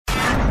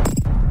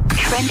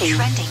Trending.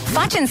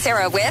 Foch and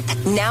Sarah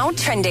with Now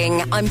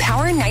Trending on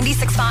Power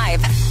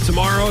 96.5.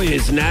 Tomorrow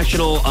is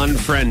National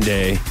Unfriend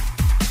Day.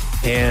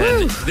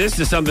 And this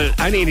is something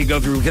I need to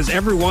go through because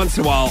every once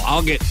in a while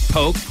I'll get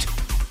poked,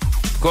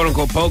 quote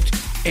unquote poked,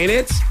 and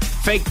it's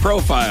fake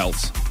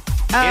profiles.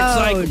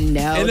 Oh, it's like, no.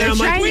 And then They're I'm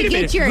trying like, wait to a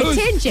minute, get your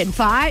attention,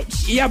 Foch.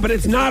 Yeah, but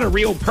it's not a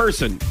real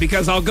person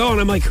because I'll go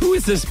and I'm like, who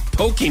is this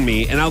poking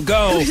me? And I'll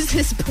go. Who's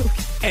this poking?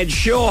 And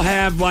she'll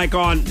have like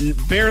on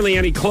barely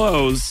any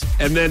clothes,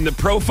 and then the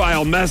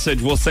profile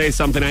message will say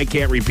something I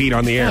can't repeat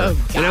on the air.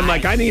 Oh, and I'm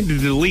like, I need to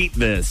delete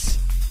this.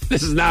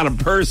 This is not a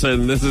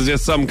person. This is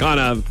just some kind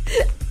of...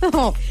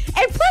 Oh,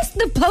 and plus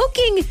the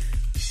poking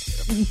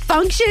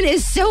function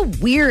is so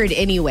weird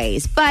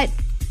anyways. But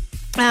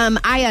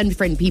I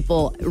unfriend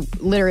people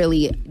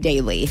literally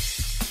daily.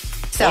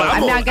 So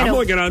I'm not going to... I'm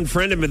only going to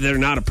unfriend them if they're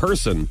not a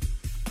person.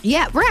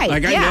 Yeah, right.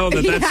 Like, I know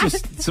that's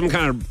just some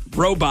kind of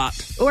robot.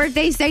 Or if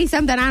they say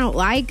something I don't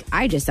like,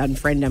 I just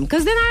unfriend them.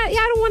 Because then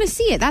I don't want to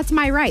see it. That's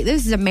my right.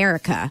 This is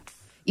America.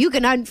 You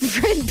can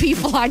unfriend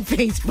people on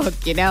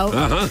Facebook, you know?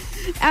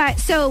 Uh-huh.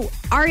 So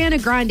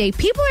Ariana Grande,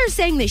 people are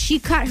saying that she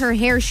cut her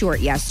hair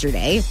short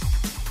yesterday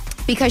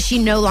because she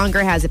no longer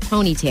has a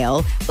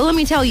ponytail. But let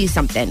me tell you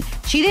something.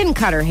 She didn't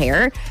cut her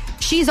hair.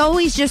 She's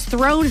always just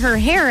thrown her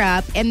hair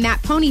up, and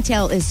that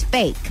ponytail is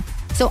fake.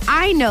 So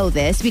I know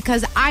this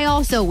because I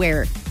also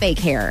wear fake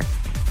hair.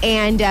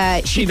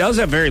 And she does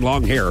have very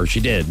long hair, or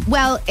she did.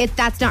 Well,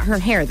 that's not her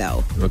hair,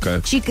 though. Okay.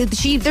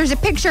 There's a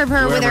picture of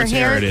her with her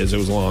hair. It is. It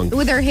was long.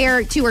 With her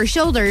hair to her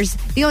shoulders.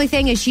 The only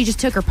thing is she just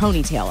took her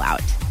ponytail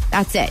out.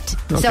 That's it.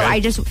 Okay. So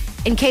I just,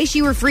 in case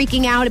you were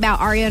freaking out about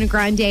Ariana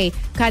Grande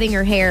cutting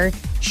her hair,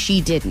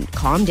 she didn't.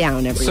 Calm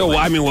down, everyone. So,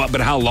 I mean,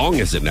 but how long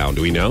is it now?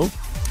 Do we know?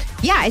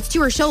 Yeah, it's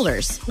to her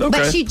shoulders. Okay.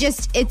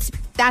 But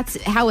that's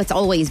how it's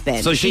always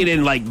been. So she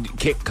didn't,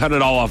 cut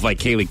it all off like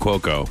Kaylee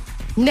Cuoco.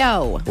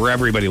 No. Where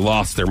everybody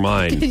lost their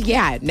mind.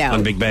 Yeah, no.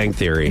 On Big Bang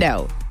Theory.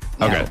 No.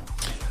 Okay.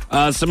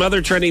 Some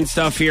other trending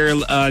stuff here.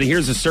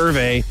 Here's a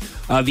survey.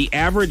 The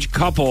average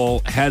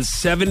couple has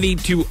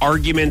 72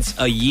 arguments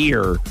a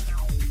year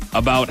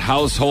about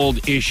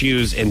household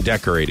issues and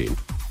decorating.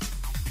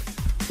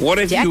 What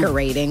if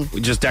decorating?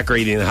 Just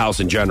decorating the house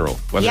in general.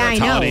 Whether it's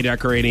holiday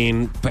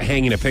decorating,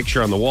 hanging a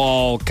picture on the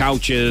wall,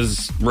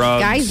 couches,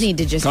 rugs. Guys need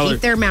to just keep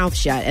their mouth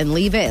shut and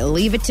leave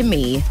it to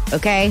me,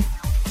 okay?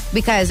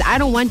 Because I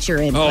don't want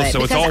your input. Oh,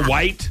 so it's all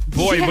white?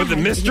 Boy, Yeah. with the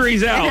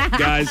mysteries out,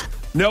 guys.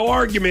 No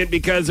argument,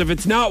 because if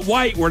it's not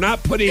white, we're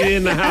not putting it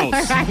in the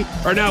house. Right.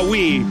 Or not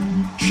we,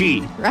 she.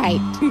 Right.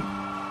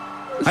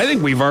 I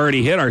think we've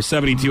already hit our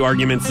 72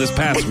 arguments this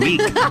past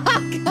week.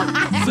 Oh,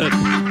 God.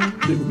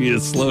 So, you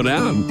just slow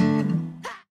down.